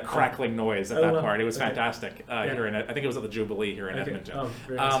 They made a crackling noise at that part. It was fantastic here I think it was at the Jubilee here in Edmonton. Oh,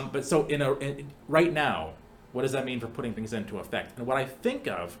 very nice. But so right now, what does that mean for putting things into effect? And what I think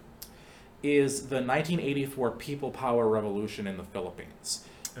of is the 1984 People Power Revolution in the Philippines.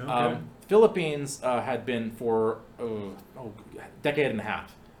 Okay. Philippines had been for a decade and a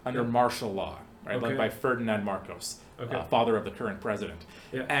half under martial law, right, led by Ferdinand Marcos, father of the current president.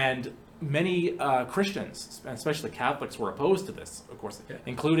 Yeah. And many Christians, especially Catholics, were opposed to this, of course,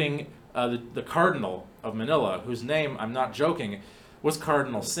 including the Cardinal of Manila, whose name, I'm not joking, was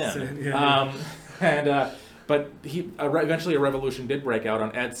Cardinal Sin. But eventually a revolution did break out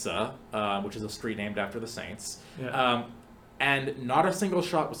on EDSA, which is a street named after the saints. Yeah. And not a single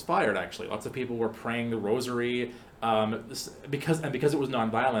shot was fired, actually. Lots of people were praying the rosary. Because it was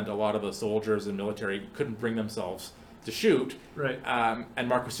nonviolent, a lot of the soldiers and military couldn't bring themselves to shoot. Right. And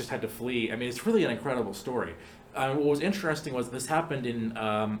Marcos just had to flee. I mean, it's really an incredible story. What was interesting was this happened in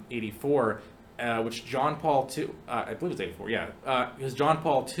 84, which John Paul II, I believe it was 84, because John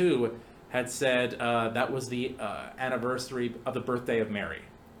Paul II had said that was the anniversary of the birthday of Mary.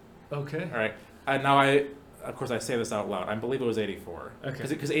 Okay. All right. And now of course I say this out loud. I believe it was 84. Okay.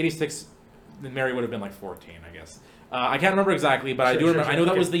 Because 86, then Mary would have been like 14, I guess. I can't remember exactly, but I do remember. I know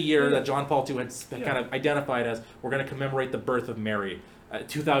that was the year that John Paul II had kind of identified as we're going to commemorate the birth of Mary.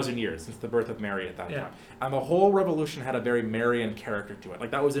 2,000 years since the birth of Mary at that time. And the whole revolution had a very Marian character to it.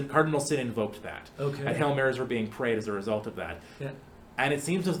 Like that was Cardinal Sin invoked that. Okay. And Hail Marys were being prayed as a result of that. Yeah. And it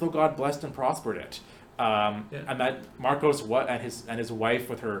seems as though God blessed and prospered it. And that Marcos and his wife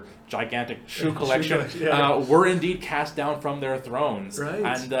with her gigantic shoe collection were indeed cast down from their thrones. Right.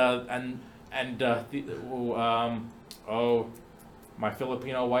 My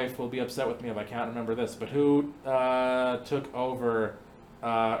Filipino wife will be upset with me if I can't remember this. But who took over?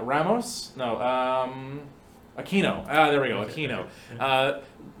 Ramos? No. Aquino. There we go. Aquino.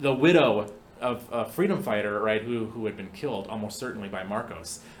 The widow of a freedom fighter, right, who had been killed almost certainly by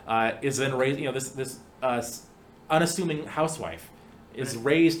Marcos, is then raised. This unassuming housewife is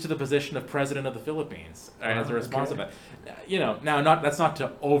raised to the position of president of the Philippines as a response of it. Now that's not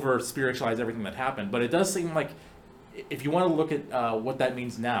to over spiritualize everything that happened, but it does seem like if you want to look at what that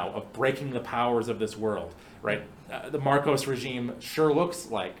means now of breaking the powers of this world, right? The Marcos regime sure looks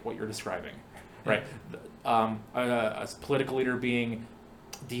like what you're describing, right? A political leader being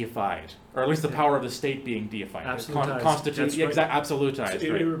deified, or at least the power of the state being deified. Absolutized. Constitution, absolutized.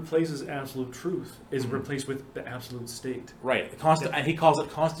 So right. It replaces absolute truth. Is replaced with the absolute state. Right. And he calls it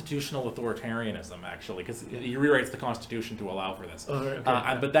constitutional authoritarianism, actually, because he rewrites the Constitution to allow for this.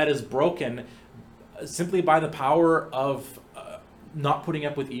 But that is broken simply by the power of not putting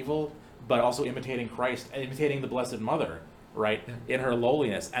up with evil, but also imitating Christ, and imitating the Blessed Mother, right, in her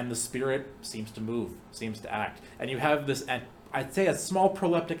lowliness. And the Spirit seems to move, seems to act. And you have this, I'd say, a small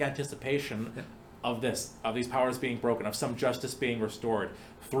proleptic anticipation of these powers being broken, of some justice being restored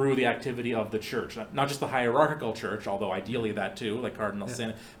through the activity of the church. Not just the hierarchical church, although ideally that too, like Cardinal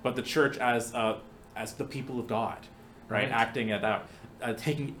Sin, but the church as the people of God, right? Acting it out,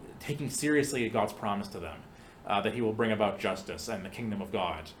 taking seriously God's promise to them, that He will bring about justice and the kingdom of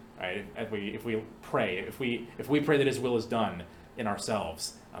God. Right? If we pray that His will is done in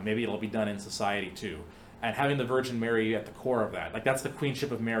ourselves, maybe it'll be done in society too. And having the Virgin Mary at the core of that, like that's the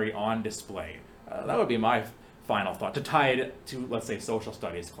queenship of Mary on display. That would be my final thought, to tie it to, let's say, social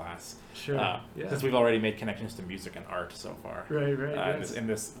studies class. Sure. Since we've already made connections to music and art so far. Right. In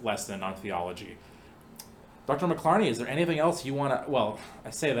this lesson on theology. Dr. McClarney, is there anything else you want to? Well, I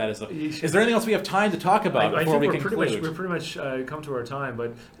say that as is there anything else we have time to talk about before we conclude? We're pretty much come to our time,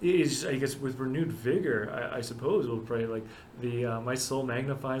 but I guess with renewed vigor, I suppose we'll pray like my soul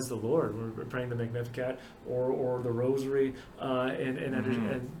magnifies the Lord. We're praying the Magnificat or the Rosary,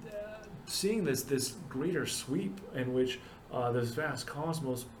 and seeing this greater sweep in which this vast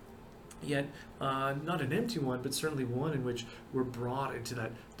cosmos. Yet not an empty one, but certainly one in which we're brought into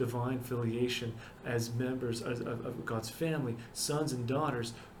that divine filiation as members of God's family, sons and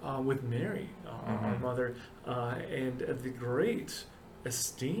daughters, with Mary, our mother, and the great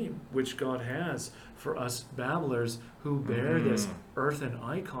esteem which God has for us babblers who bear this earthen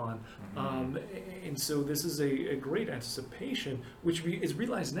icon. And so this is a great anticipation, which is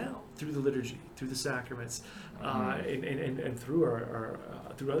realized now through the liturgy, through the sacraments, and through our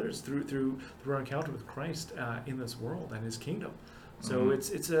through others, through our encounter with Christ in this world and His kingdom. So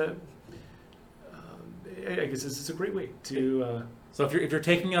it's a I guess it's a great way to. So if you're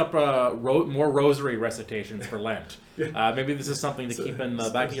taking up more rosary recitations for Lent, maybe this is something to keep in the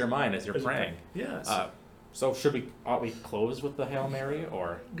back of your mind as you're praying. Yes. So ought we close with the Hail Mary,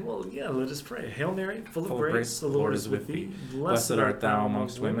 or? Well, yeah, let us pray. Hail Mary, full of grace, the Lord is with thee. Blessed art thou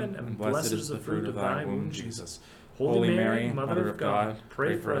amongst women, and blessed is the fruit of thy womb, Jesus. Holy Mary, Mother of God,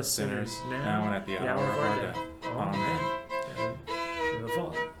 pray for us sinners, now and at the hour of our death. Amen. And the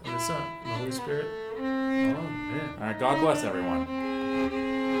Father, and the Son, and the Holy Spirit. Amen. All right, God bless everyone.